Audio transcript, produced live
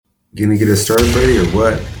Gonna get us started, Brady, or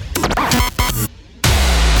what?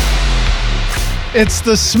 It's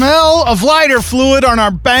the smell of lighter fluid on our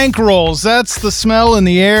bankrolls. That's the smell in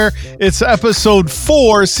the air. It's episode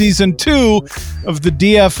 4, season 2 of the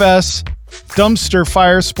DFS Dumpster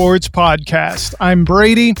Fire Sports podcast. I'm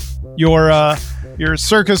Brady, your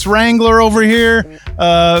circus wrangler over here.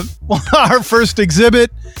 Our first exhibit,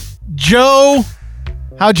 Joe.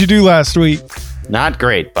 How'd you do last week? Not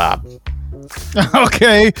great, Bob.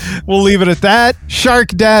 Okay, we'll leave it at that. Shark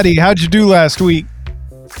Daddy, how'd you do last week?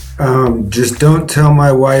 Just don't tell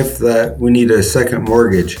my wife that we need a second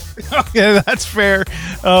mortgage. Okay, that's fair.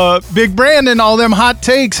 Big Brandon, all them hot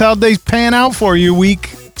takes, how'd they pan out for you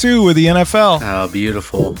week 2 with the NFL? Oh,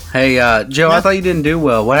 beautiful. Hey, Joe, I thought you didn't do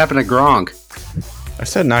well. What happened to Gronk? I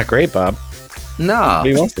said not great, Bob. No. What do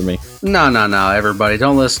you want from me? No, everybody.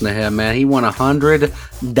 Don't listen to him, man. He won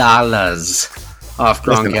 $100 off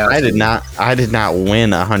Gronkowski. I did not win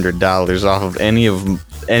 $100 off of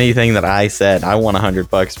anything that I said. I won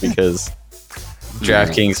 $100 because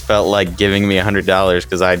DraftKings felt like giving me $100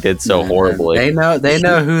 because I did so horribly. They know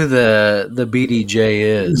who the BDJ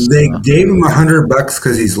is. They gave him $100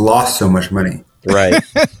 because he's lost so much money. Right.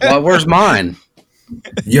 Well, where's mine?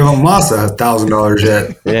 You haven't lost $1,000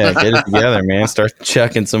 yet. Yeah, get it together, man. Start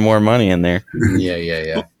chucking some more money in there.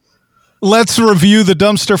 Yeah. Let's review the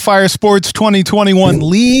Dumpster Fire Sports 2021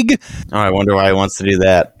 League. Oh, I wonder why he wants to do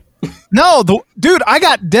that. No, dude, I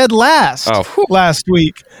got dead last last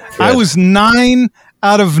week. Good. I was 9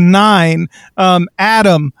 out of 9.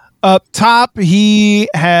 Adam up top, he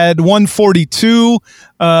had 142.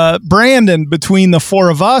 Brandon, between the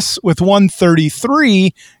four of us, with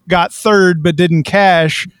 133, got third but didn't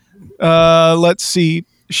cash. Let's see.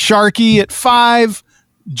 Sharky at 5,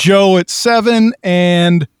 Joe at 7,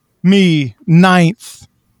 and me, 9th.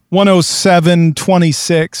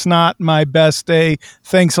 107.26. Not my best day.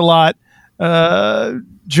 Thanks a lot,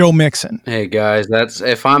 Joe Mixon. Hey, guys,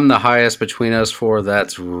 if I'm the highest between us four,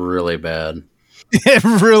 that's really bad. It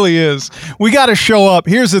really is. We got to show up.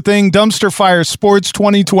 Here's the thing. Dumpster Fire Sports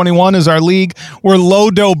 2021 is our league. We're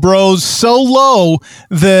low-dough bros, so low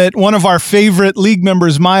that one of our favorite league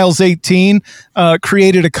members, Miles18,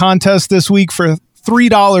 created a contest this week for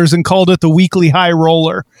 $3 and called it the Weekly High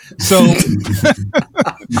Roller. So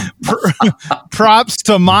props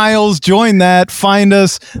to Miles. Join that. Find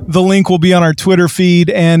us. The link will be on our Twitter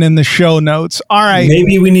feed and in the show notes. All right.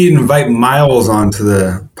 Maybe we need to invite Miles onto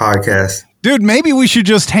the podcast. Dude, maybe we should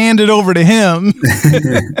just hand it over to him.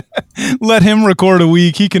 Let him record a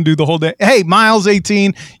week. He can do the whole day. Hey,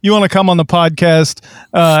 Miles18, you want to come on the podcast?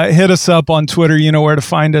 Hit us up on Twitter. You know where to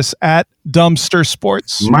find us, at Dumpster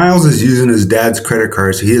Sports. Miles is using his dad's credit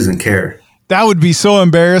card, so he doesn't care. That would be so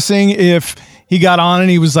embarrassing if he got on and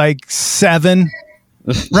he was like 7,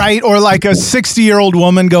 right? Or like a 60-year-old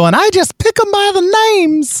woman going, I just pick them by the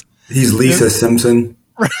names. He's Lisa Simpson.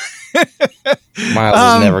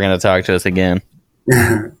 Miles is never going to talk to us again. What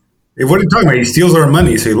are you talking about? He steals our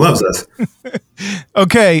money, so he loves us.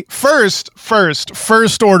 Okay, first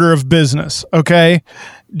order of business, okay?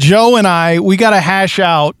 Joe and we got to hash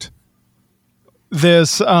out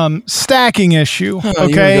this stacking issue, Oh,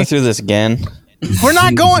 you okay? go through this again? We're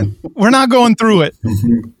not going through it.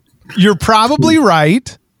 You're probably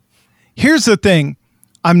right. Here's the thing.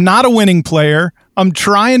 I'm not a winning player. I'm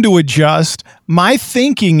trying to adjust. My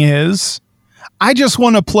thinking is I just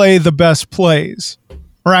want to play the best plays,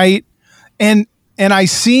 right? And I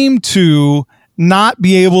seem to not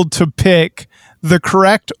be able to pick the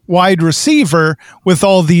correct wide receiver with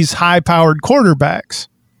all these high-powered quarterbacks.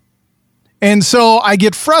 And so I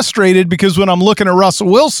get frustrated because when I'm looking at Russell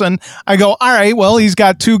Wilson, I go, all right, well, he's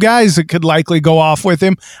got 2 guys that could likely go off with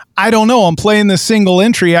him. I don't know. I'm playing this single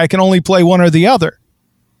entry. I can only play one or the other.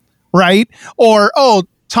 Right? Or,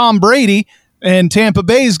 Tom Brady and Tampa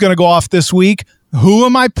Bay is going to go off this week. Who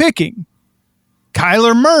am I picking?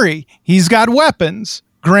 Kyler Murray. He's got weapons.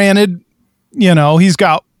 Granted, he's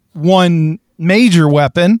got one major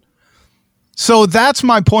weapon. So that's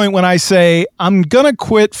my point when I say I'm going to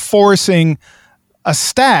quit forcing a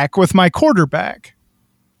stack with my quarterback.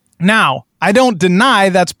 Now, I don't deny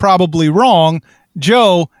that's probably wrong.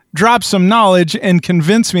 Joe, drop some knowledge and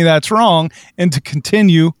convince me that's wrong and to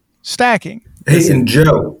continue stacking. Hey, and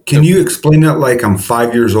Joe, can you explain that like I'm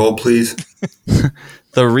 5 years old, please?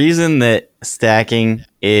 The reason that stacking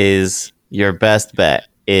is your best bet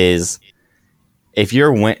is if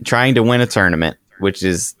you're trying to win a tournament, which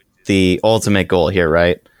is the ultimate goal here,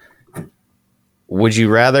 right? Would you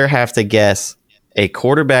rather have to guess a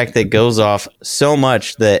quarterback that goes off so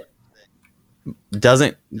much that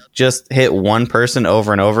doesn't just hit one person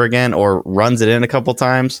over and over again or runs it in a couple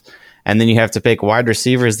times And then you have to pick wide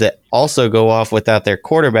receivers that also go off without their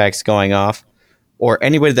quarterbacks going off, or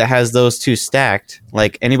anybody that has those two stacked,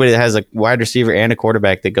 like anybody that has a wide receiver and a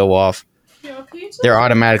quarterback that go off, they're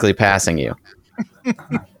automatically passing you.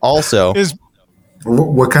 Also,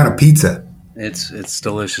 what kind of pizza? It's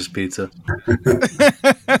delicious pizza.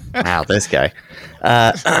 wow, this guy.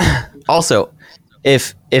 Also,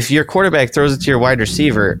 if your quarterback throws it to your wide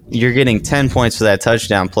receiver, you're getting 10 points for that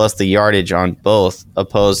touchdown plus the yardage on both,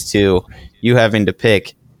 opposed to you having to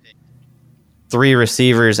pick 3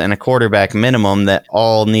 receivers and a quarterback minimum that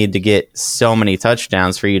all need to get so many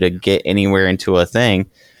touchdowns for you to get anywhere into a thing.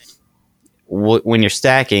 When you're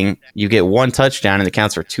stacking, you get 1 touchdown and it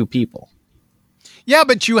counts for 2 people. Yeah,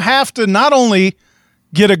 but you have to not only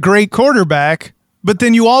get a great quarterback, but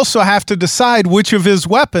then you also have to decide which of his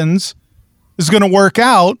weapons is going to work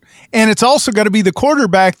out. And it's also got to be the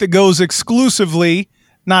quarterback that goes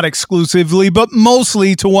not exclusively, but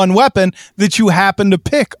mostly to one weapon that you happen to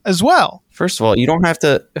pick as well. First of all, you don't have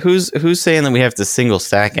to. Who's saying that we have to single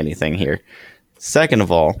stack anything here? Second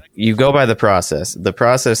of all, you go by the process. The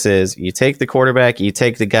process is you take the quarterback, you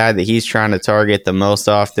take the guy that he's trying to target the most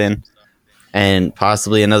often, and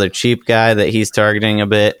possibly another cheap guy that he's targeting a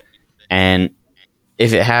bit. And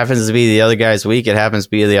if it happens to be the other guy's week, it happens to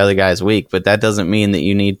be the other guy's week. But that doesn't mean that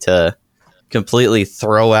you need to completely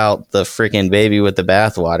throw out the freaking baby with the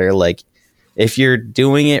bathwater. Like, if you're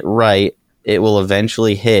doing it right, it will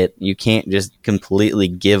eventually hit. You can't just completely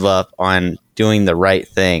give up on doing the right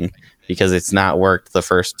thing because it's not worked the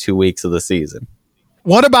first 2 weeks of the season.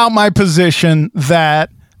 What about my position that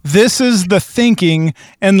this is the thinking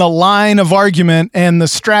and the line of argument and the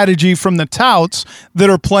strategy from the touts that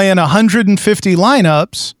are playing 150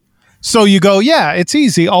 lineups? So you go, yeah, it's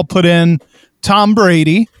easy. I'll put in Tom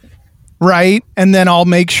Brady, right? And then I'll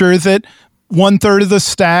make sure that 1/3 of the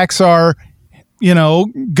stacks are,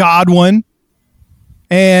 Godwin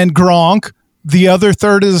and Gronk. The other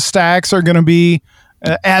third of the stacks are going to be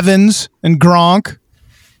Evans and Gronk,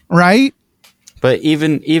 right? But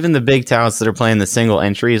even the big touts that are playing the single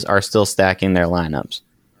entries are still stacking their lineups.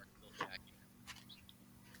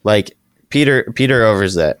 Like Peter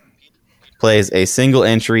Overzet plays a single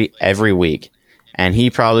entry every week, and he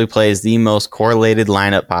probably plays the most correlated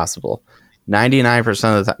lineup possible.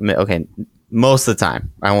 99% of the time, okay, most of the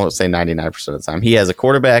time, I won't say 99% of the time, he has a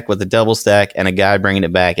quarterback with a double stack and a guy bringing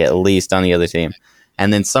it back at least on the other team.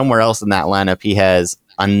 And then somewhere else in that lineup, he has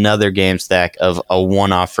another game stack of a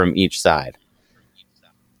one-off from each side.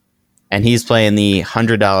 And he's playing the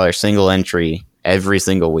 $100 single entry every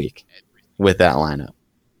single week with that lineup.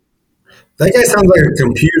 That guy sounds like a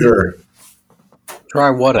computer. Try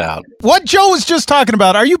what out? What Joe was just talking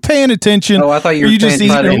about. Are you paying attention? Oh, I thought you were just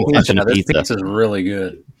eating pizza. This pizza is really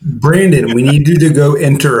good. Brandon, we need you to go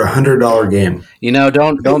enter $100 game.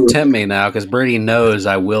 Don't tempt me now, because Brady knows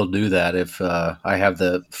I will do that if I have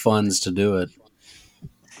the funds to do it.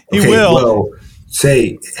 He will. Well,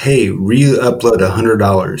 say, hey, re-upload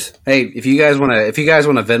 $100. Hey, if you guys want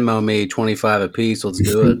to Venmo me 25 a piece, let's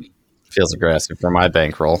do it. Feels aggressive for my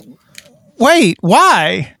bankroll. Wait,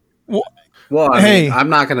 why? Well, I mean, I'm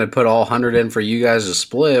not going to put all 100 in for you guys to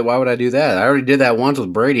split. Why would I do that? I already did that once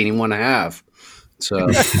with Brady, and he won half. So,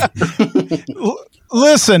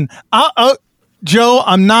 listen, Joe,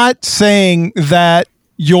 I'm not saying that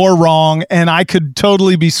you're wrong, and I could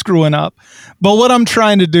totally be screwing up. But what I'm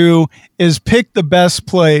trying to do is pick the best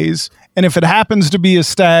plays. And if it happens to be a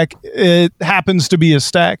stack, it happens to be a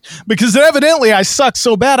stack. Because evidently I suck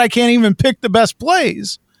so bad I can't even pick the best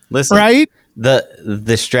plays. Listen, right?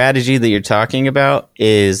 The strategy that you're talking about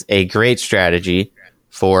is a great strategy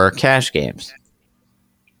for cash games,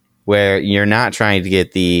 where you're not trying to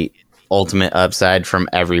get the ultimate upside from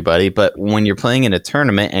everybody. But when you're playing in a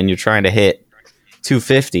tournament and you're trying to hit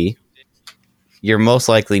 250, you're most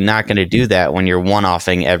likely not going to do that when you're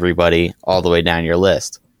one-offing everybody all the way down your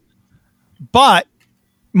list. But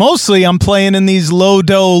mostly I'm playing in these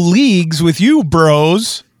low-dough leagues with you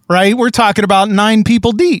bros, right? We're talking about 9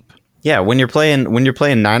 people deep. Yeah, when you're playing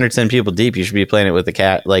 9 or 10 people deep, you should be playing it with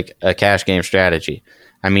a cash game strategy.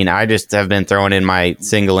 I mean, I just have been throwing in my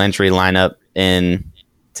single entry lineup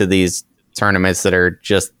to these tournaments that are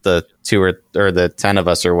just the 2 or the 10 of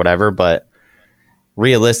us or whatever, but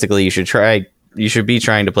realistically, you should be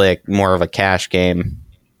trying to play more of a cash game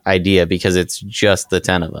idea, because it's just the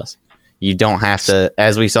 10 of us. You don't have to,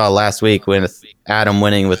 as we saw last week with Adam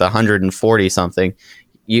winning with 140 something,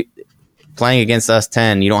 playing against us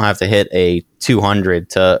 10, you don't have to hit a 200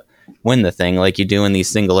 to win the thing like you do in these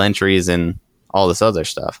single entries and all this other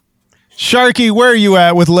stuff. Sharky, where are you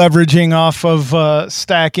at with leveraging off of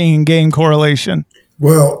stacking and game correlation?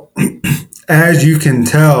 Well, as you can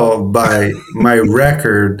tell by my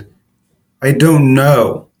record, I don't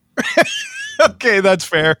know. Okay, that's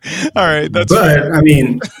fair. All right, that's but fair. I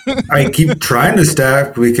mean, I keep trying to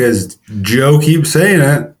stack because Joe keeps saying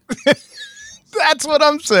it. That's what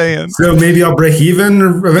I'm saying. So maybe I'll break even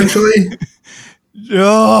eventually.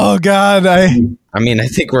 Oh God, I mean, I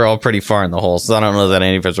think we're all pretty far in the hole, so I don't know that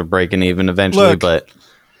any of us are breaking even eventually. Look, but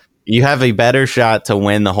you have a better shot to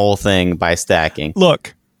win the whole thing by stacking.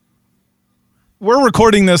 Look, we're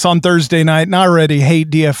recording this on Thursday night, and I already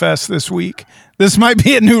hate DFS this week. This might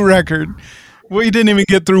be a new record. We didn't even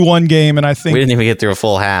get through one game, and I think we didn't even get through a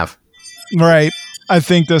full half. Right. I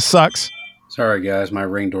think this sucks. Sorry, guys. My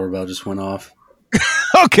Ring doorbell just went off.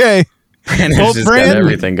 Okay. Brandon's just got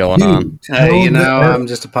everything going on. Hey, I'm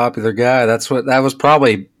just a popular guy. That was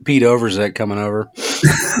probably Pete Overzet coming over.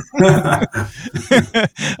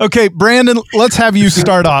 Okay, Brandon, let's have you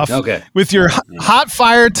start off. Okay. With your hot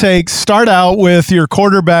fire takes. Start out with your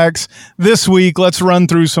quarterbacks this week. Let's run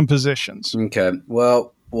through some positions. Okay.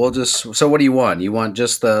 Well, so what do you want? You want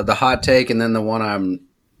just the hot take and then the one I'm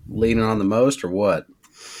leaning on the most, or what?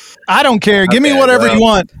 I don't care. Give me whatever you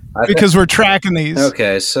want because we're tracking these.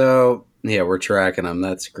 Okay, so yeah, we're tracking them.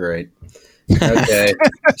 That's great. Okay,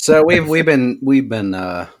 so we've been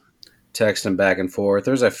texting back and forth.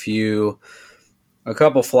 There's a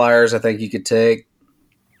couple flyers I think you could take.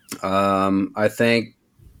 I think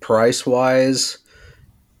price wise,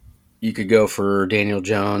 you could go for Daniel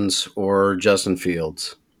Jones or Justin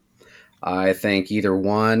Fields. I think either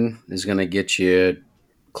one is going to get you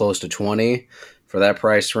close to 20 for that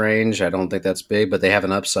price range. I don't think that's big, but they have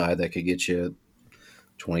an upside that could get you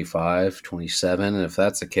 25, 27. And if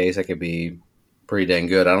that's the case, that could be pretty dang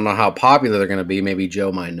good. I don't know how popular they're going to be. Maybe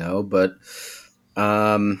Joe might know, but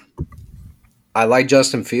I like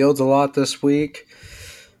Justin Fields a lot this week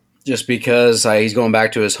just because he's going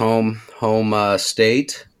back to his home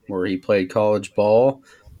state where he played college ball.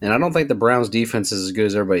 And I don't think the Browns defense is as good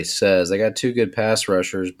as everybody says. They got two good pass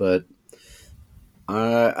rushers, but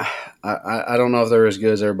I don't know if they're as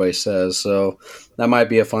good as everybody says. So that might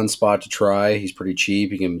be a fun spot to try. He's pretty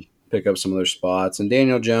cheap. He can pick up some other spots. And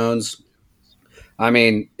Daniel Jones, I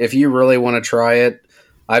mean, if you really want to try it,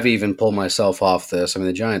 I've even pulled myself off this. I mean,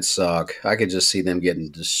 the Giants suck. I could just see them getting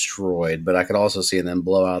destroyed, but I could also see them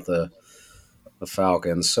blow out the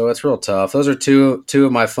Falcons. So it's real tough. Those are two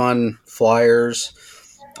of my fun flyers.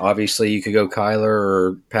 Obviously, you could go Kyler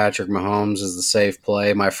or Patrick Mahomes as the safe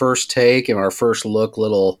play. My first take and our first look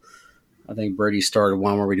I think Brady started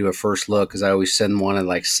one where we do a first look because I always send one at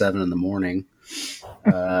like 7 in the morning.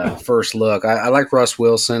 First look. I like Russ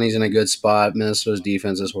Wilson. He's in a good spot. Minnesota's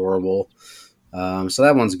defense is horrible. So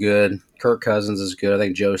that one's good. Kirk Cousins is good. I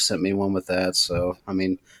think Joe sent me one with that. So, I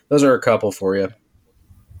mean, those are a couple for you.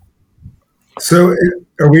 So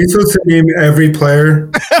are we supposed to name every player?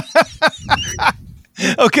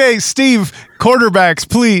 Okay, Steve, quarterbacks,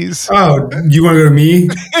 please. Oh, you want to go to me?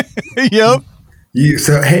 Yep.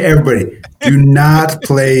 So, hey, everybody, do not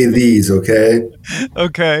play these, okay?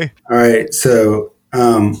 Okay. All right. So,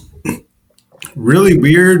 really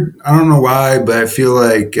weird. I don't know why, but I feel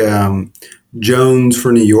like Jones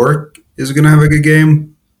for New York is going to have a good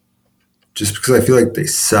game just because I feel like they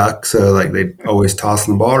suck. So, like, they always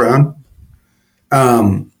tossing the ball around.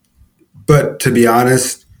 But to be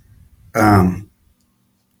honest,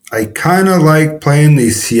 I kind of like playing the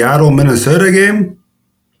Seattle-Minnesota game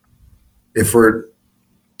if we're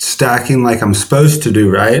stacking like I'm supposed to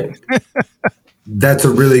do, right? That's a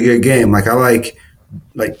really good game. Like I like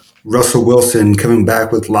Russell Wilson coming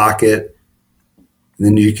back with Lockett.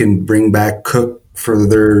 Then you can bring back Cook for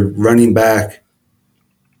their running back.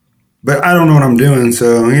 But I don't know what I'm doing,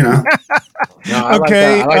 so, you know. No, I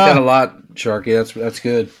okay. I like that a lot, Sharky. That's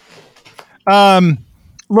good.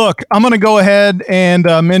 Look, I'm going to go ahead and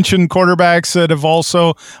mention quarterbacks that have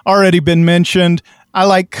also already been mentioned. I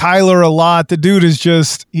like Kyler a lot. The dude is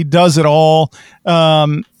he does it all.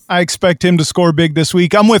 I expect him to score big this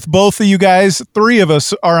week. I'm with both of you guys. 3 of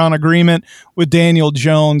us are on agreement with Daniel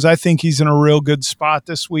Jones. I think he's in a real good spot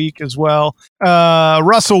this week as well.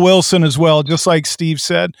 Russell Wilson as well, just like Steve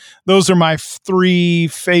said. Those are my 3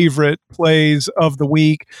 favorite plays of the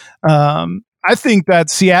week. I think that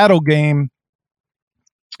Seattle game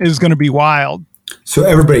is going to be wild. So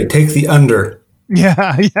everybody take the under.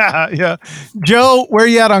 Yeah. Joe, where are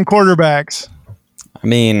you at on quarterbacks? I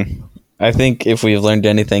mean, I think if we've learned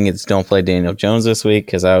anything, it's don't play Daniel Jones this week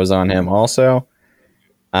because I was on him also.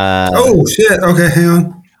 Oh, shit. Okay, hang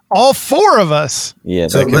on. All 4 of us. Yeah.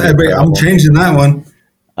 So I'm changing that one.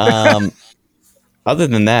 Other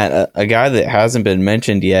than that, a guy that hasn't been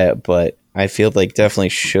mentioned yet, but I feel like definitely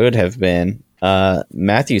should have been,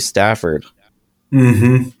 Matthew Stafford.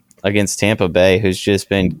 against Tampa Bay, who's just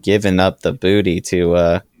been giving up the booty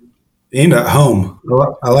to. And at home,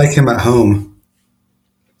 I like him at home.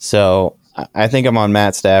 So I think I'm on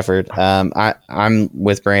Matt Stafford. I'm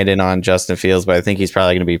with Brandon on Justin Fields, but I think he's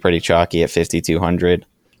probably going to be pretty chalky at 5,200.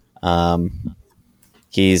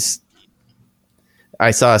 I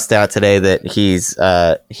saw a stat today that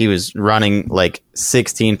he was running like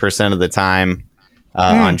 16% of the time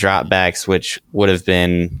on dropbacks, which would have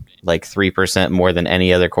been like 3% more than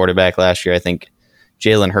any other quarterback last year. I think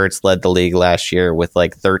Jalen Hurts led the league last year with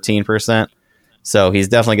like 13%. So he's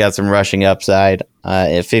definitely got some rushing upside.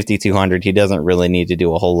 At 5,200, he doesn't really need to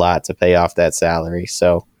do a whole lot to pay off that salary.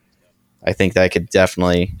 So I think that could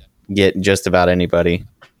definitely get just about anybody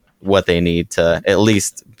what they need to at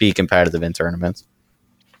least be competitive in tournaments.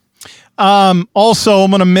 Also,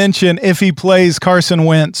 I'm going to mention if he plays Carson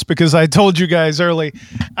Wentz, because I told you guys early,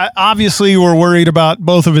 obviously we're worried about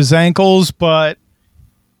both of his ankles, but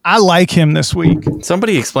I like him this week.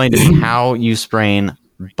 Somebody explain to me how you sprain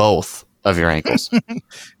both of your ankles.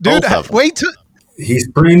 Dude, wait till... He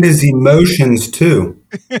sprained his emotions too.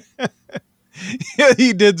 Yeah,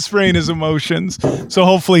 he did sprain his emotions, so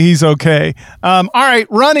hopefully he's okay. All right,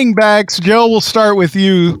 running backs. Joe, we'll start with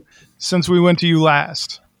you since we went to you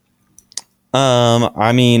last.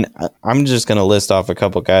 I mean, I'm just going to list off a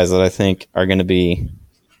couple guys that I think are going to be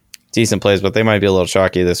decent plays, but they might be a little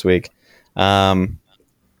chalky this week. I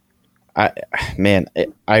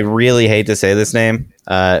really hate to say this name.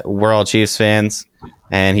 We're all Chiefs fans,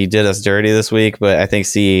 and he did us dirty this week, but I think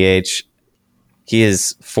CEH, he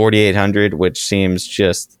is 4,800, which seems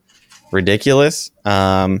just ridiculous.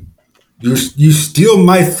 You steal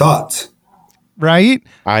my thoughts. Right?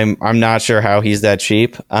 I'm not sure how he's that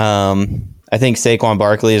cheap. I think Saquon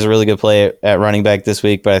Barkley is a really good play at running back this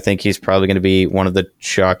week, but I think he's probably going to be one of the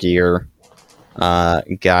chalkier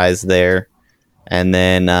guys there. And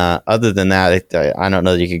then other than that, I don't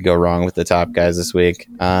know that you could go wrong with the top guys this week.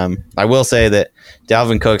 I will say that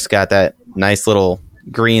Dalvin Cook's got that nice little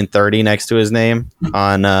green 30 next to his name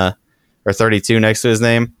or 32 next to his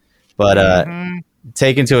name. But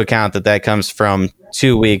take into account that comes from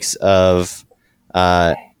 2 weeks of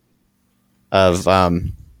stats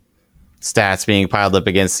being piled up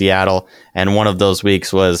against Seattle, and one of those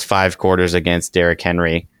weeks was 5 quarters against Derrick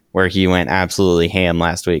Henry, where he went absolutely ham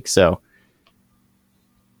last week. So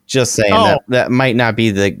just saying that might not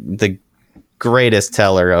be the greatest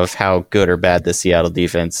teller of how good or bad the Seattle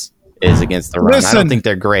defense is against the run. Listen, I don't think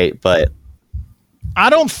they're great, but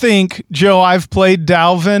I don't think, Joe, I've played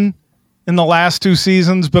Dalvin in the last 2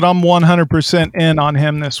 seasons, but I'm 100% in on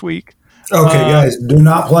him this week. Okay, guys, do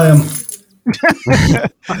not play him.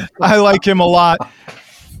 I like him a lot.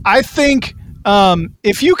 I think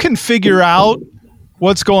if you can figure out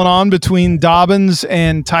what's going on between Dobbins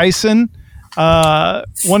and Tyson,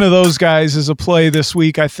 one of those guys is a play this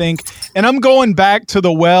week, I think. And I'm going back to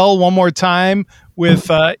the well one more time with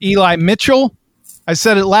Eli Mitchell. I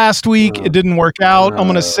said it last week. It didn't work out. I'm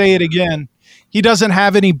going to say it again. He doesn't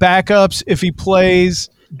have any backups if he plays.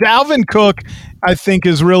 Dalvin Cook, I think,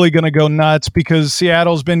 is really going to go nuts because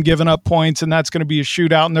Seattle's been giving up points, and that's going to be a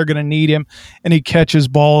shootout, and they're going to need him, and he catches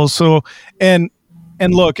balls. So, and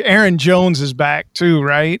look, Aaron Jones is back too,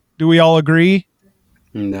 right? Do we all agree?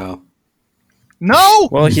 No. No?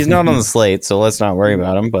 well, he's not on the slate, so let's not worry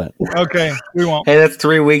about him. But Okay, we won't. Hey, that's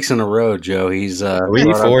 3 weeks in a row, Joe. He's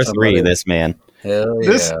 3-4-3. This man, Hell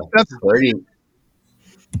yeah. That's 30.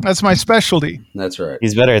 That's my specialty. That's right.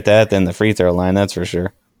 he's better at that than the free throw line. That's for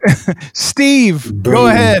sure. Steve, Boom. go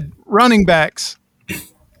ahead. Running backs.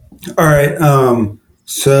 All right.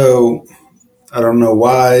 So I don't know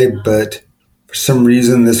why, but for some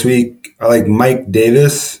reason this week I like Mike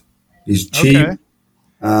Davis. He's cheap. Okay.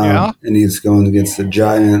 Yeah. And he's going against the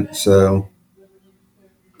Giants. So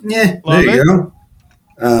yeah, Love there you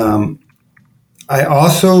go. I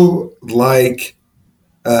also like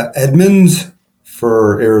Edmonds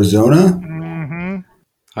for Arizona.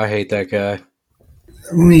 I hate that guy.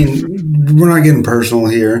 I mean, we're not getting personal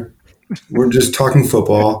here. We're just talking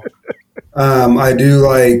football. I do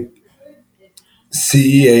like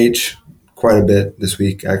CEH quite a bit this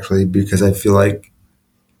week, actually, because I feel like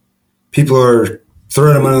people are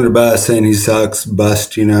throwing him under the bus saying he sucks,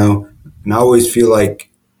 bust, And I always feel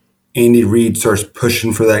like Andy Reid starts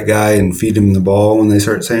pushing for that guy and feed him the ball when they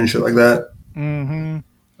start saying shit like that. And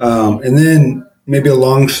then maybe a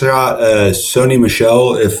long shot, Sony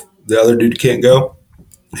Michel, if the other dude can't go.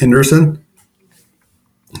 Henderson.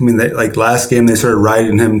 I mean, last game they started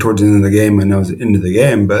riding him towards the end of the game. I know it was the end of the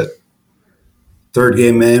game, but third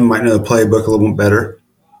game in, might know the playbook a little bit better.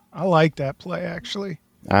 I like that play, actually.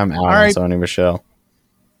 I'm out All on right. Sony Michel.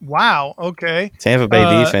 Wow. Okay. Tampa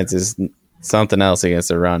Bay defense is something else against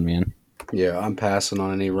the run, man. Yeah, I'm passing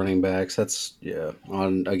on any running backs. That's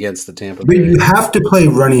on against the Tampa But Bay. you have to play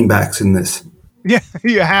running backs in this. Yeah,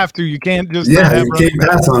 you have to. You can't just Yeah, not have you running can't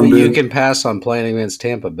pass on. You Dude. can pass on playing against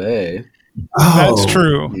Tampa Bay. Oh, That's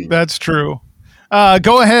true. That's true.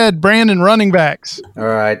 Go ahead, Brandon, running backs. All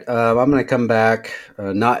right, I'm going to come back.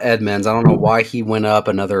 Not Edmonds. I don't know why he went up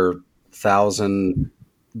another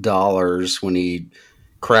 $1,000 when he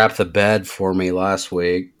crapped the bed for me last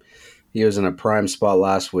week. He was in a prime spot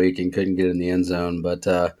last week and couldn't get in the end zone. But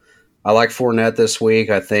I like Fournette this week.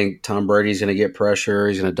 I think Tom Brady's going to get pressure.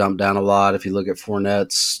 He's going to dump down a lot. If you look at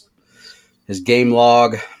Fournette's his game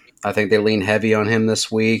log, I think they lean heavy on him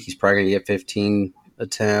this week. He's probably going to get 15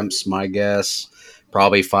 attempts, my guess.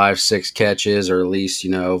 Probably 5-6 catches, or at least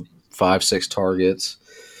 5-6 targets.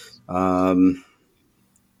 That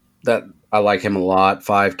I like him a lot.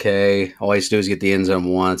 5K. All he has to do is get the end zone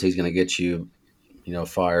once. He's going to get you,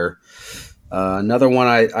 fire. Another one,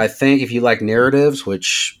 I think, if you like narratives,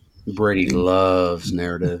 which Brady loves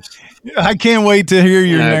narratives. I can't wait to hear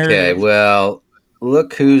your narrative. Okay, well,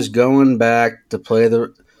 look who's going back to play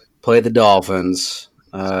the Dolphins.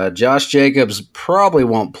 Josh Jacobs probably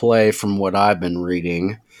won't play from what I've been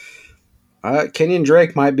reading. Kenyon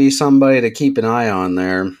Drake might be somebody to keep an eye on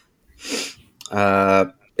there.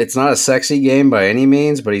 It's not a sexy game by any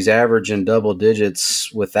means, but he's averaging double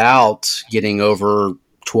digits without getting over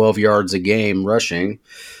 12 yards a game rushing.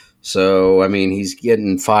 So, I mean, he's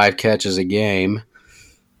getting 5 catches a game.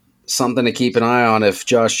 Something to keep an eye on if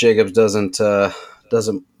Josh Jacobs doesn't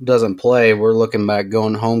play. We're looking back,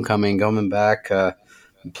 coming back,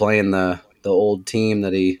 playing the old team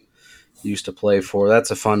that he used to play for. That's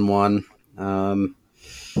a fun one.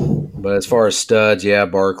 But as far as studs, yeah,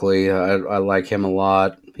 Barkley, I like him a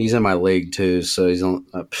lot. He's in my league too, so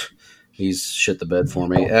he's shit the bed for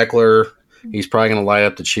me. Eckler, he's probably going to light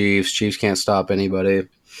up the Chiefs. Chiefs can't stop anybody,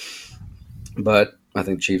 but I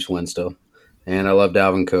think Chiefs win still. And I love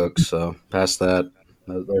Dalvin Cook, so past that.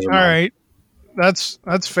 All right, that's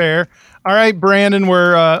fair. All right, Brandon,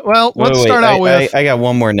 let's start out with. I got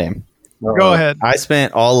one more name. Go ahead. I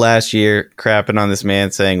spent all last year crapping on this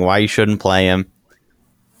man, saying why you shouldn't play him.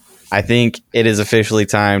 I think it is officially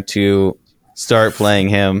time to start playing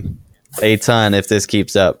him a ton if this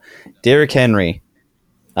keeps up. Derrick Henry,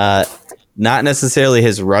 not necessarily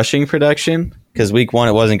his rushing production, because week 1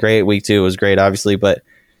 it wasn't great, week 2 it was great, obviously, but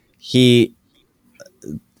he,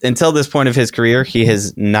 until this point of his career, he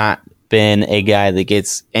has not been a guy that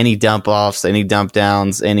gets any dump offs, any dump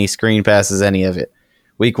downs, any screen passes, any of it.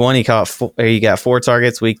 Week 1 he got 4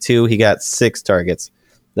 targets. Week 2 he got 6 targets.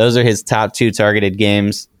 Those are his top 2 targeted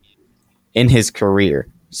games in his career.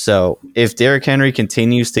 So if Derrick Henry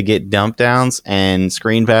continues to get dump downs and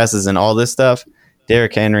screen passes and all this stuff,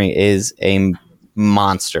 Derrick Henry is a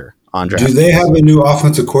monster on draft. Do they have a new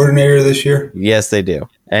offensive coordinator this year? Yes, they do.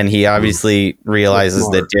 And he obviously realizes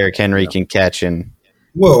that Derrick Henry can catch.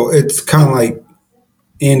 Well, it's kind of like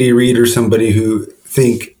Andy Reid or somebody who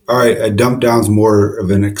think, all right, a dump down's more of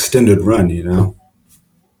an extended run,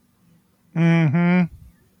 Mm-hmm.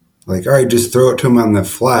 Like, all right, just throw it to him on the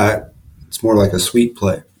flat. It's more like a sweep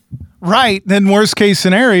play. Right. Then worst case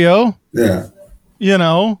scenario. Yeah.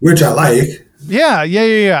 Which I like.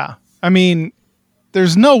 Yeah. I mean,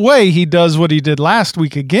 there's no way he does what he did last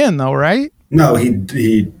week again, though, right? No, he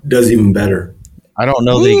does even better. I don't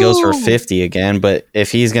know that he goes for 50 again, but if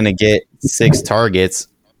he's going to get 6 targets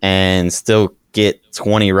and still get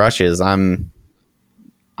 20 rushes, I'm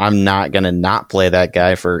not going to not play that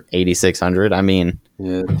guy for 8,600. I mean,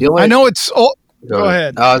 I know it's. Go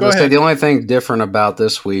ahead. I was going to say the only thing different about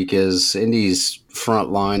this week is Indy's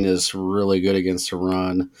front line is really good against the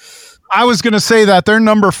run. I was going to say that they're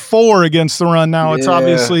number 4 against the run now. It's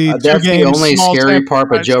obviously that's 2 games. The only scary part,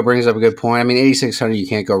 but right. Joe brings up a good point. I mean, 8,600, you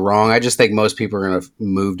can't go wrong. I just think most people are going to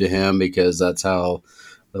move to him because that's how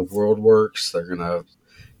the world works. They're going to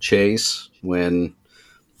chase when.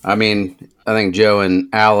 I mean, I think Joe and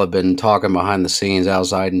Al have been talking behind the scenes. Al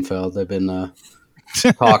Zeidenfeld, they've been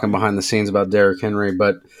talking behind the scenes about Derrick Henry.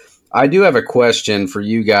 But I do have a question for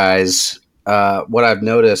you guys. What I've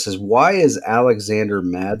noticed is, why is Alexander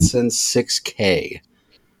Madsen $6K?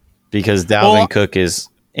 Because Dalvin Cook is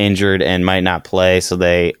injured and might not play, so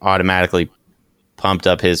they automatically pumped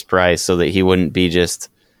up his price so that he wouldn't be just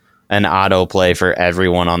an auto play for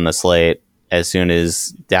everyone on the slate as soon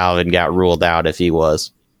as Dalvin got ruled out, if he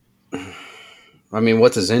was. I mean,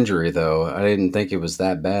 what's his injury, though? I didn't think it was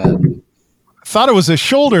that bad. I thought it was a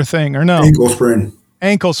shoulder thing, or no?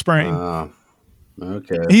 Ankle sprain.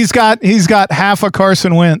 Okay. He's got half a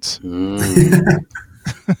Carson Wentz.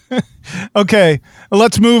 Okay,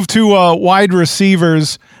 let's move to wide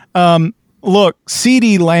receivers. Look,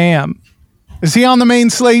 CeeDee Lamb. Is he on the main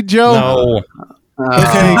slate, Joe? No.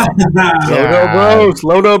 Okay.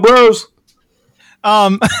 Lodo Bros.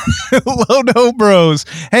 Lodo Bros.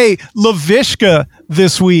 Hey, Lavishka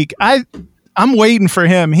this week. I'm waiting for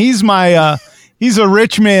him. He's my he's a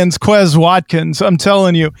rich man's Quez Watkins. I'm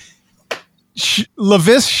telling you.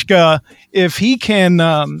 Lavishka, if he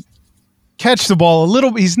can catch the ball a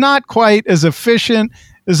little, he's not quite as efficient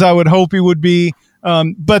as I would hope he would be.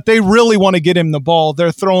 But they really want to get him the ball.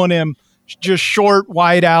 They're throwing him just short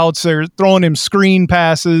wide outs. They're throwing him screen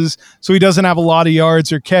passes, so he doesn't have a lot of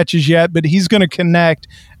yards or catches yet, but he's going to connect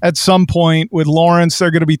at some point with Lawrence.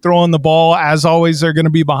 They're going to be throwing the ball. As always, they're going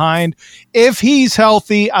to be behind. If he's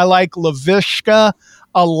healthy, I like Lavishka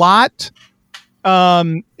a lot.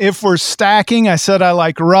 If we're stacking, I said I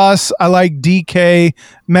like Russ. I like DK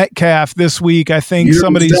Metcalf this week. I think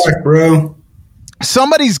somebody's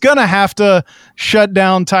going to have to shut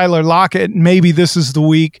down Tyler Lockett. Maybe this is the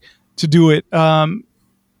week to do it.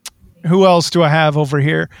 Who else do I have over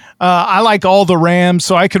here? I like all the Rams,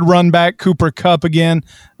 so I could run back Cooper Kupp again.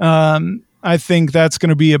 I think that's going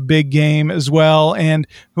to be a big game as well. And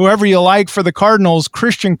whoever you like for the Cardinals,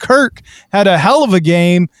 Christian Kirk had a hell of a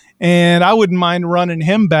game, and I wouldn't mind running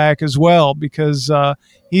him back as well because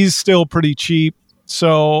he's still pretty cheap.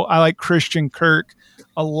 So I like Christian Kirk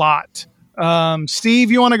a lot. Steve,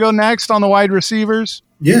 you want to go next on the wide receivers?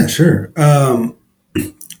 Yeah, sure.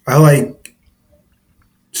 I like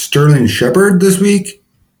Sterling Shepard this week.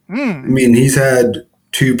 I mean, he's had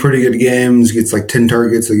 2 pretty good games, gets like 10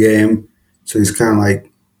 targets a game. So he's kind of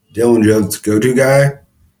like Dylan Jones' go-to guy.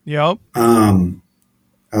 Yep. I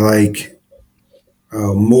like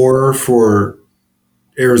Moore for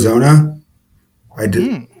Arizona. I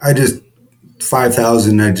just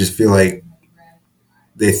 5,000. I just feel like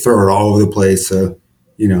they throw it all over the place. So,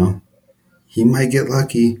 he might get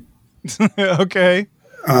lucky. Okay.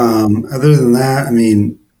 Other than that, I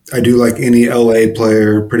mean, I do like any LA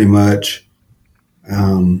player pretty much.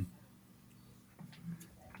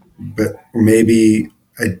 But maybe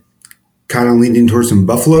I kind of leaning towards some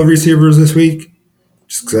Buffalo receivers this week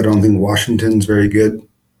just because I don't think Washington's very good.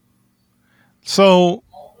 So,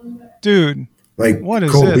 dude, like what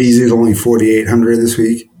is Cole this? Beasley's only 4,800 this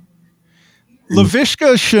week.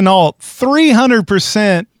 Laviska Shenault,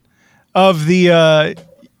 300% of the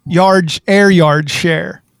air yard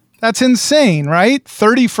share. That's insane, right?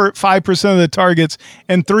 35% of the targets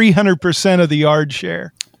and 300% of the yard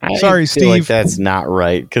share. Sorry, Steve. I feel like that's not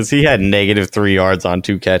right because he had -3 yards on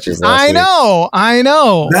 2 catches last week. I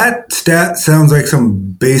know. That stat sounds like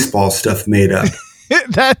some baseball stuff made up.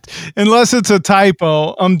 That, unless it's a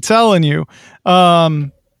typo, I'm telling you.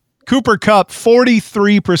 Cooper Kupp,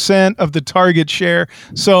 43% of the target share.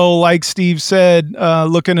 So, like Steve said,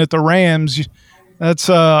 looking at the Rams, that's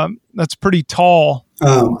pretty tall.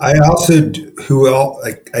 I also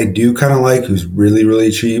I do kind of like who's really, really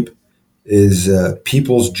cheap is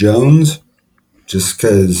Peoples Jones, just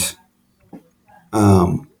because.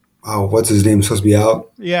 What's his name supposed to be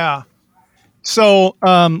out? Yeah. So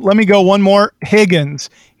let me go one more. Higgins.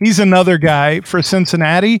 He's another guy for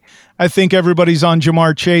Cincinnati. I think everybody's on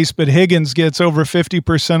Jamar Chase, but Higgins gets over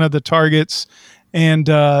 50% of the targets and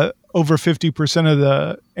over 50% of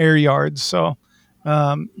the air yards. So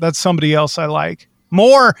that's somebody else I like.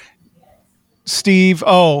 Moore, Steve.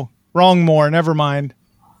 Oh, wrong Moore. Never mind.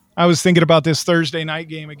 I was thinking about this Thursday night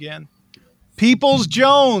game again. Peoples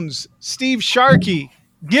Jones, Steve Sharkey.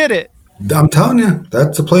 Get it. I'm telling you,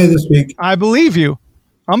 that's a play this week. I believe you.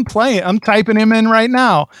 I'm typing him in right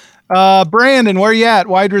now. Brandon, where you at?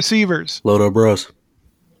 Wide receivers. Lodo Bros.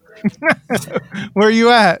 Where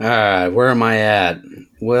you at? All right, where am I at?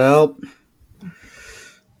 Well,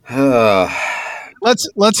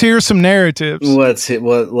 let's hear some narratives.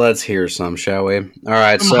 Let's hear some, shall we? All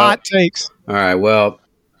right, some hot takes. All right, well,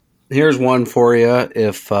 here's one for you.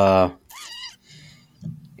 If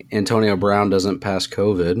Antonio Brown doesn't pass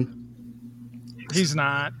COVID. He's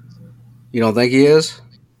not. You don't think he is?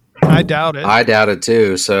 I doubt it. I doubt it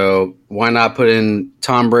too. So why not put in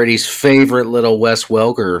Tom Brady's favorite little Wes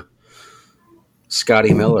Welker,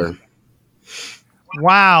 Scotty Miller?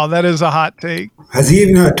 Wow, that is a hot take. Has he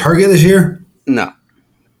even had a target this year? No.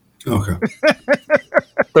 Okay.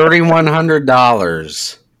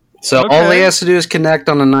 $3,100. So all he has to do is connect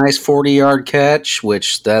on a nice 40-yard catch,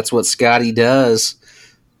 which that's what Scotty does.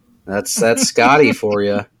 That's Scotty for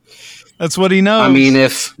you. That's what he knows. I mean,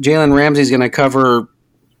 if Jalen Ramsey's going to cover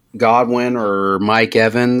Godwin or Mike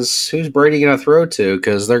Evans, who's Brady going to throw to?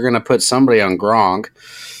 Because they're going to put somebody on Gronk.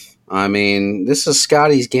 I mean, this is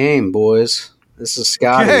Scotty's game, boys. This is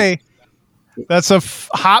Scotty. Okay. That's a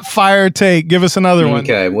hot fire take. Give us another one.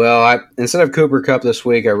 Okay, well, instead of Cooper Kupp this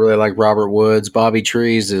week, I really like Robert Woods. Bobby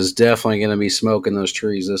Trees is definitely going to be smoking those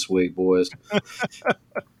trees this week, boys.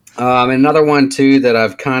 Another one, too, that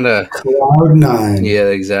I've kind of... Cloud9. Yeah,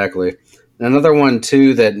 exactly. Another one,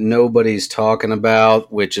 too, that nobody's talking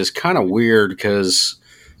about, which is kind of weird because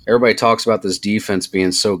everybody talks about this defense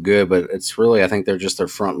being so good, but it's really, I think they're just their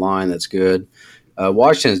front line that's good.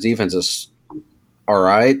 Washington's defense is all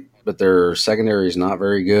right, but their secondary is not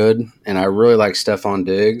very good, and I really like Stephon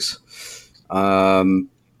Diggs.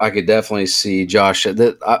 I could definitely see Josh.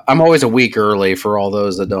 I'm always a week early for all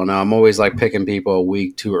those that don't know. I'm always like picking people a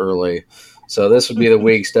week too early. So this would be the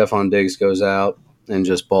week Stephon Diggs goes out and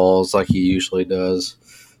just balls like he usually does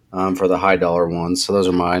for the high dollar ones. So those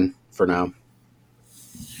are mine for now.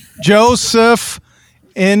 Joseph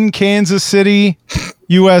in Kansas City,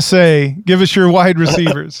 USA. Give us your wide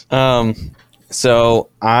receivers. So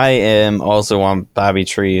I am also on Bobby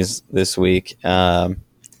Trees this week.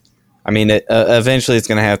 Eventually it's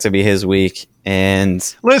going to have to be his week,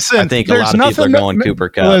 and listen, I think a lot of people are going Cooper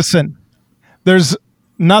Kupp. Listen, there's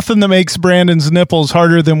nothing that makes Brandon's nipples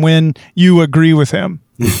harder than when you agree with him.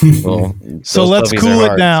 Well, so let's cool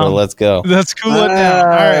it down. So let's go. Let's cool it down. All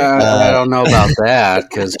right. I don't know about that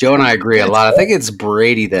because Joe and I agree a lot. I think it's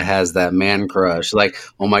Brady that has that man crush. Like,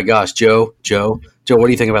 oh my gosh, Joe, what do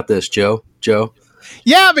you think about this, Joe?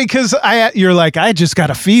 Yeah, because you're like, I just got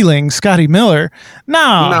a feeling, Scotty Miller.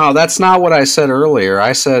 No, that's not what I said earlier.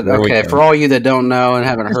 I said, okay, for all you that don't know and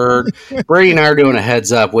haven't heard, Brady and I are doing a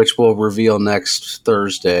heads up, which we'll reveal next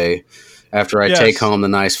Thursday after I take home the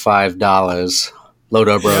nice $5.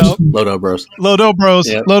 Lodo Bros.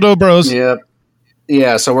 Yep. Lodo Bros. Yep.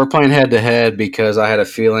 Yeah, so we're playing head to head because I had a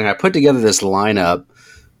feeling. I put together this lineup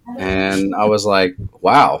and I was like,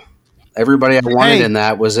 wow, everybody I wanted in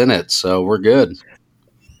that was in it, so we're good.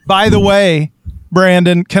 By the way,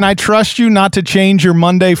 Brandon, can I trust you not to change your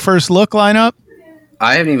Monday first look lineup?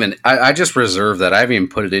 I haven't even I just reserved that. I haven't even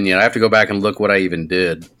put it in yet. I have to go back and look what I even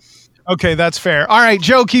did. Okay, that's fair. All right,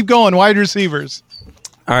 Joe, keep going. Wide receivers.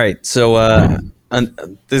 All right, so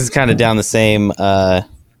this is kind of down the same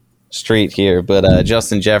street here, but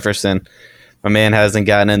Justin Jefferson, my man hasn't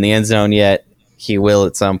gotten in the end zone yet. He will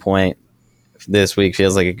at some point. This week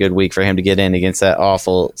feels like a good week for him to get in against that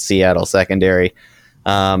awful Seattle secondary.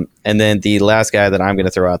 And then the last guy that I'm going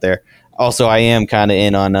to throw out there. Also, I am kind of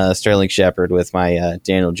in on Sterling Shepard with my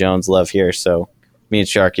Daniel Jones love here. So me and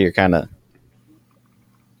Sharky are kind of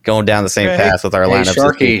going down the same path with our lineups.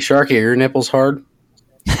 Sharky, are your nipples hard?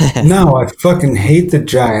 No, I fucking hate the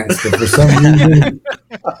Giants, but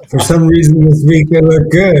for some reason this week they look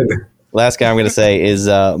good. Last guy I'm going to say is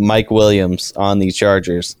Mike Williams on the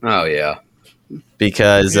Chargers. Oh yeah,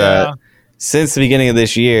 because since the beginning of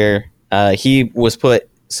this year, he was put.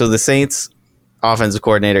 So the Saints offensive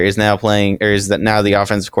coordinator is now now the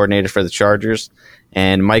offensive coordinator for the Chargers,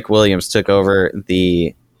 and Mike Williams took over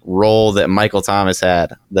the role that Michael Thomas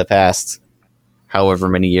had the past however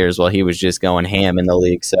many years while he was just going ham in the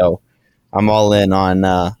league. So I'm all in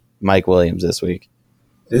on Mike Williams this week.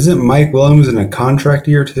 Isn't Mike Williams in a contract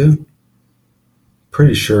year too?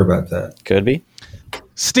 Pretty sure about that. Could be.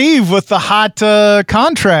 Steve with the hot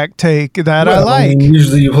contract take that I like.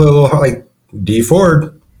 Usually you play a little like D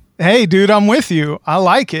Ford. Hey, dude, I'm with you. I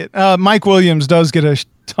like it. Mike Williams does get a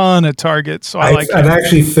ton of targets, so I like it. I've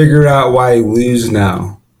actually figured out why he lose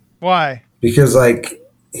now. Why? Because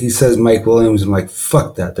he says Mike Williams, and I'm like,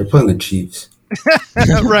 fuck that. They're playing the Chiefs.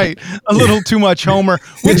 Right. A little too much Homer,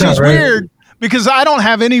 which is weird because I don't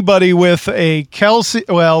have anybody with a Kelsey.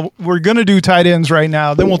 Well, we're going to do tight ends right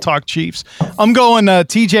now. Then we'll talk Chiefs. I'm going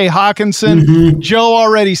TJ Hawkinson. Mm-hmm. Joe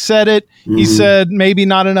already said it. Mm-hmm. He said maybe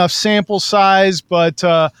not enough sample size, but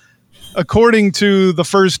according to the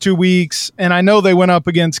first 2 weeks, and I know they went up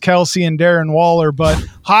against Kelsey and Darren Waller, but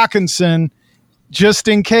Hawkinson, just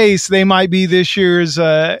in case they might be this year's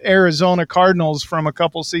Arizona Cardinals from a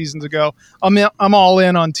couple seasons ago. I'm all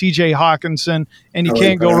in on TJ Hawkinson, and you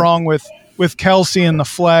can't go wrong with Kelsey in the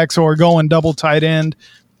flex or going double tight end.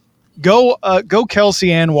 Go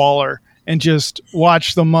Kelsey and Waller and just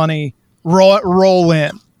watch the money roll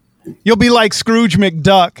in. You'll be like Scrooge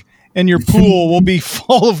McDuck, and your pool will be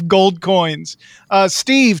full of gold coins.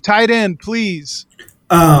 Steve, tight end, please.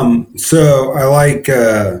 So I like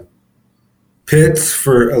Pitts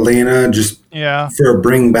for Atlanta, just for a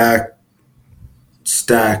bring back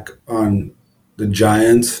stack on the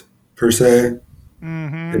Giants per se.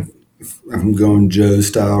 Mm-hmm. If I'm going Joe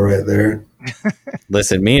style right there.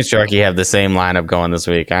 Listen, me and Sharky have the same lineup going this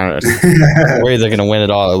week. I don't know. We're either going to win it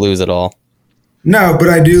all or lose it all. No, but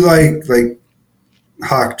I do like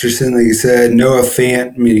Hawkinson, like you said, Noah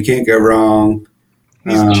Fant. I mean, you can't go wrong.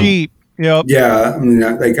 He's cheap. Yep. Yeah, I mean,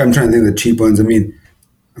 I'm trying to think of the cheap ones. I mean,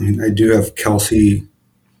 I do have Kelsey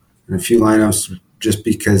in a few lineups just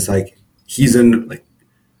because like he's in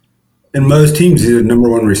most teams he's a number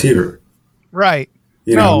one receiver. Right.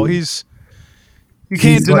 You know, you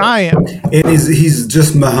can't deny him. And he's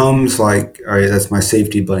just Mahomes. Like, all right, that's my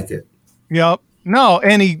safety blanket. Yep. No,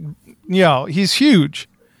 and he's huge,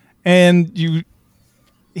 and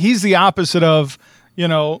he's the opposite of,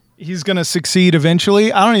 he's going to succeed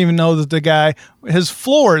eventually. I don't even know that the guy, his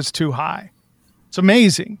floor is too high. It's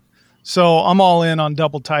amazing. So I'm all in on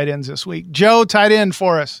double tight ends this week. Joe, tight end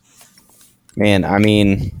for us. Man, I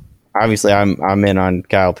mean, obviously I'm in on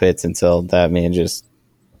Kyle Pitts until that man just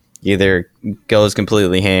either goes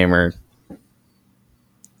completely ham or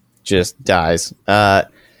just dies.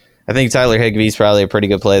 I think Tyler Higbee's probably a pretty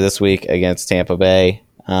good play this week against Tampa Bay.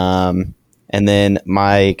 And then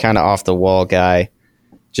my kind of off the wall guy,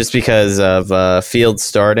 just because of Fields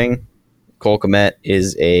starting, Cole Kmet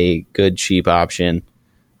is a good cheap option.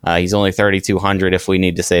 He's only 3,200 if we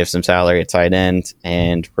need to save some salary at tight end,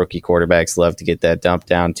 and rookie quarterbacks love to get that dump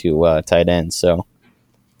down to tight end. So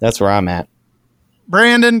that's where I'm at.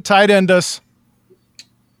 Brandon, tight end us.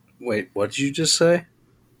 Wait, what did you just say?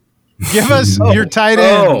 Give us your tight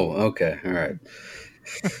end. Oh, okay. All right.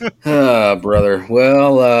 Brother.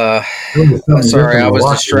 Well, sorry, I was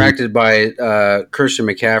distracted by Christian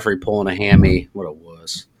McCaffrey pulling a hammy. What it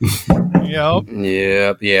was. Yep.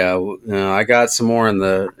 Yeah. I got some more in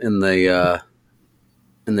the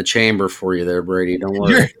chamber for you there, Brady. Don't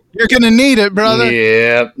worry. You're gonna need it, brother.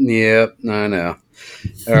 Yep. I know.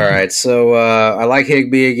 All right. So I like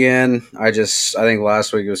Higbee again. I think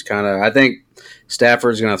last week was I think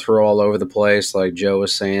Stafford's going to throw all over the place, like Joe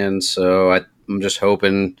was saying. So I'm just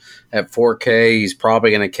hoping at 4K, he's probably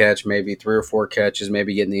going to catch maybe 3 or 4 catches,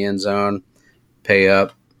 maybe get in the end zone, pay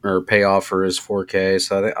off for his 4K.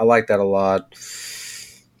 So I like that a lot.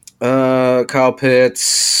 Kyle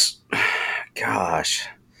Pitts, gosh.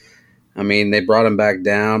 I mean, they brought him back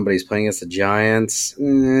down, but he's playing against the Giants.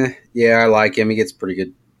 Yeah, I like him. He gets pretty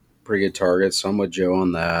good targets, so I'm with Joe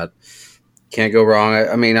on that. Can't go wrong.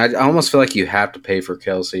 I mean, I almost feel like you have to pay for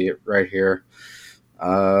Kelsey right here.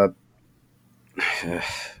 Tight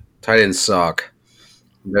ends suck.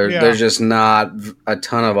 There's just not a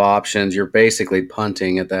ton of options. You're basically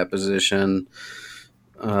punting at that position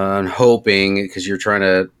and hoping because you're trying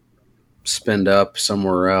to spend up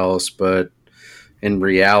somewhere else. But in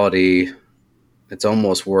reality, it's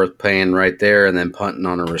almost worth paying right there and then punting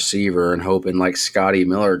on a receiver and hoping like Scotty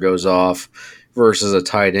Miller goes off versus a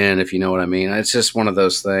tight end, if you know what I mean. It's just one of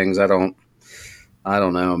those things. I don't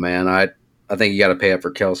know, man. I think you got to pay up for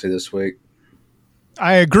Kelsey this week.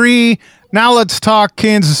 I agree. Now let's talk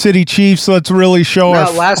Kansas City Chiefs. Let's really show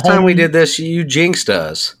our last time we did this, you jinxed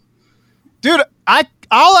us. Dude,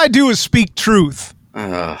 all I do is speak truth.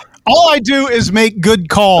 All I do is make good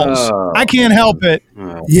calls. I can't help it.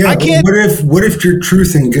 Yeah, I can't. What if your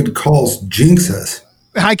truth and good calls jinx us?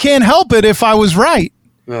 I can't help it if I was right.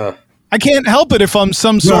 I can't help it if I'm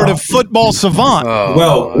some sort of football savant.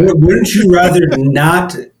 Well, wouldn't you rather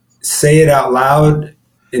not say it out loud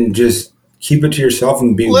and just keep it to yourself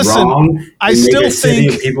and be wrong? And I still make a city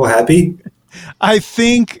of people happy. I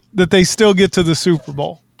think that they still get to the Super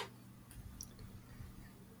Bowl.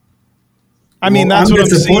 I mean, that's what I'm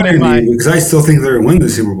seeing in my. Because I still think they're going to win the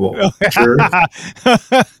Super Bowl. Sure.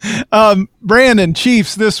 Brandon,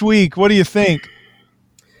 Chiefs this week. What do you think?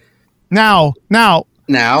 Now,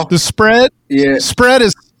 the spread. Yeah, spread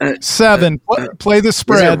is 7. Play the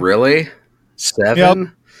spread. Is it really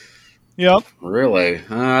 7? Yep. Really?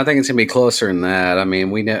 I think it's gonna be closer than that. I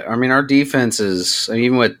mean, our defense is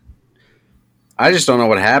even with. I just don't know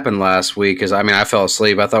what happened last week because I fell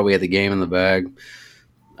asleep. I thought we had the game in the bag.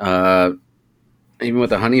 Even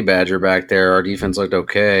with the Honey Badger back there, our defense looked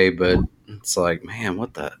okay, but it's like, man,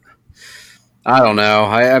 what the? I don't know.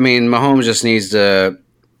 I mean, Mahomes just needs to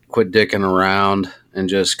quit dicking around and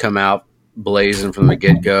just come out blazing from the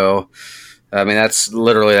get-go. I mean, that's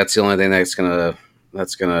the only thing that's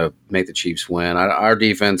gonna make the Chiefs win. Our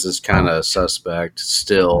defense is kind of suspect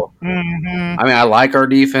still. Mm-hmm. I mean, I like our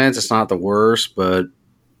defense; it's not the worst, but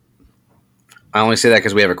I only say that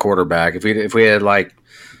because we have a quarterback. If we had like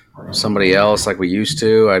somebody else like we used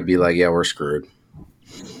to, I'd be like, yeah, we're screwed.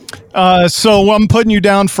 So I'm putting you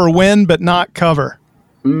down for win, but not cover.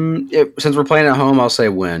 Since we're playing at home, I'll say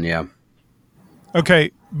win. Yeah.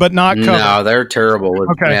 Okay, but not cover. No, they're terrible.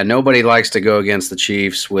 Okay. Yeah, nobody likes to go against the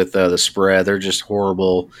Chiefs with the spread. They're just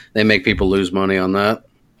horrible. They make people lose money on that.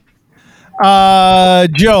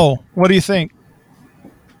 Joe, what do you think?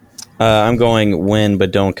 I'm going win,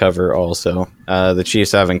 but don't cover also. The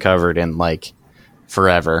Chiefs haven't covered in like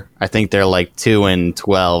forever. I think they're like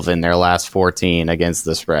 2-12 in their last 14 against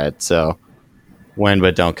the spread. So win,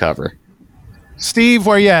 but don't cover. Steve,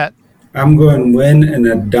 where you at? I'm going win in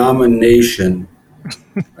a domination.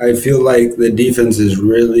 I feel like the defense is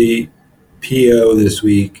really PO this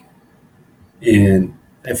week, and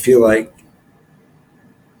I feel like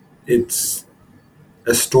it's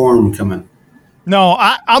a storm coming. No,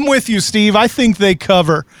 I'm with you, Steve. I think they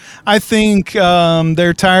cover. I think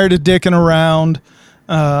they're tired of dicking around.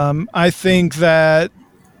 I think that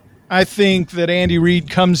Andy Reid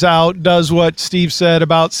comes out, does what Steve said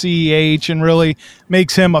about CEH, and really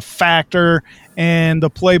makes him a factor. And the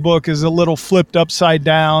playbook is a little flipped upside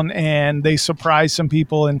down, and they surprise some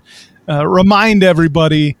people and remind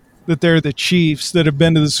everybody that they're the Chiefs that have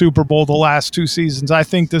been to the Super Bowl the last 2 seasons. I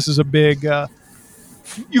think this is a big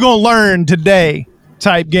you're going to learn today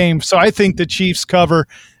type game. So I think the Chiefs cover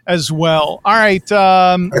as well. All right.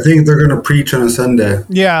 I think they're going to preach on a Sunday.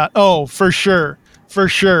 Yeah. Oh, for sure. For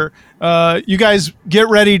sure. You guys get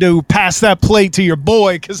ready to pass that plate to your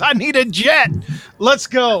boy because I need a jet. Let's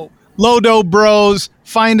go. Lodo Bros.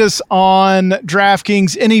 Find us on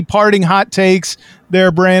DraftKings. Any parting hot takes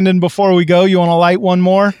there, Brandon, before we go? You want to light one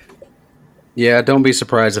more? Yeah, don't be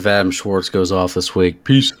surprised if Adam Schwartz goes off this week.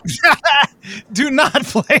 Peace. Do not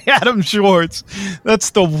play Adam Schwartz. That's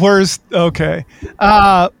the worst. Okay.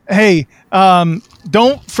 Hey,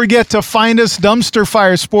 don't forget to find us, Dumpster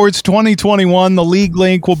Fire Sports 2021. The league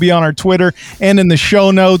link will be on our Twitter and in the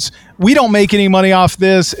show notes. We don't make any money off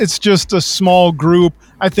this. It's just a small group.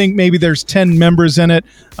 I think maybe there's 10 members in it.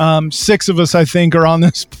 6 of us, I think, are on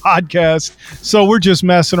this podcast. So we're just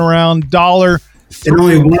messing around. And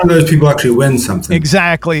only one of those people actually wins something.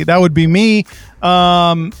 Exactly. That would be me.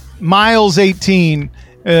 Miles 18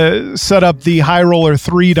 set up the high roller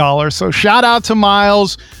 $3. So shout out to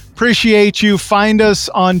Miles. Appreciate you. Find us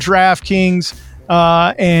on DraftKings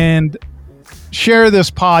and share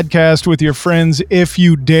this podcast with your friends if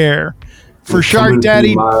you dare. For Shark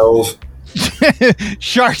Daddy, Miles.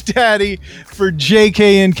 Shark Daddy, for JK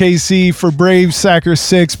and KC, for Brave Sacker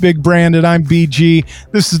 6, Big Brandon, I'm BG.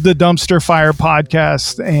 This is the Dumpster Fire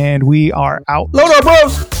Podcast, and we are out. Load up,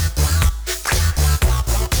 bros!